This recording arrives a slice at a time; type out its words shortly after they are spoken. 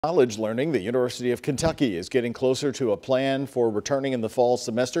College learning, the University of Kentucky is getting closer to a plan for returning in the fall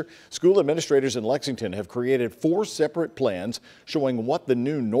semester. School administrators in Lexington have created 4 separate plans showing what the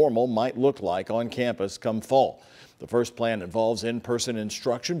new normal might look like on campus come fall. The first plan involves in-person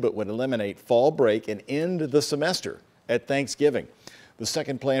instruction but would eliminate fall break and end the semester at Thanksgiving. The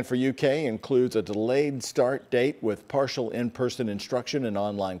second plan for UK includes a delayed start date with partial in-person instruction and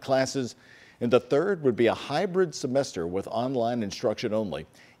online classes. And the third would be a hybrid semester with online instruction only,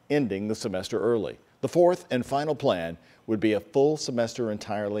 ending the semester early. The fourth and final plan would be a full semester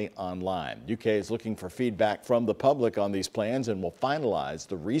entirely online. UK is looking for feedback from the public on these plans and will finalize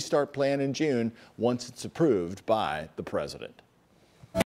the restart plan in June once it's approved by the president.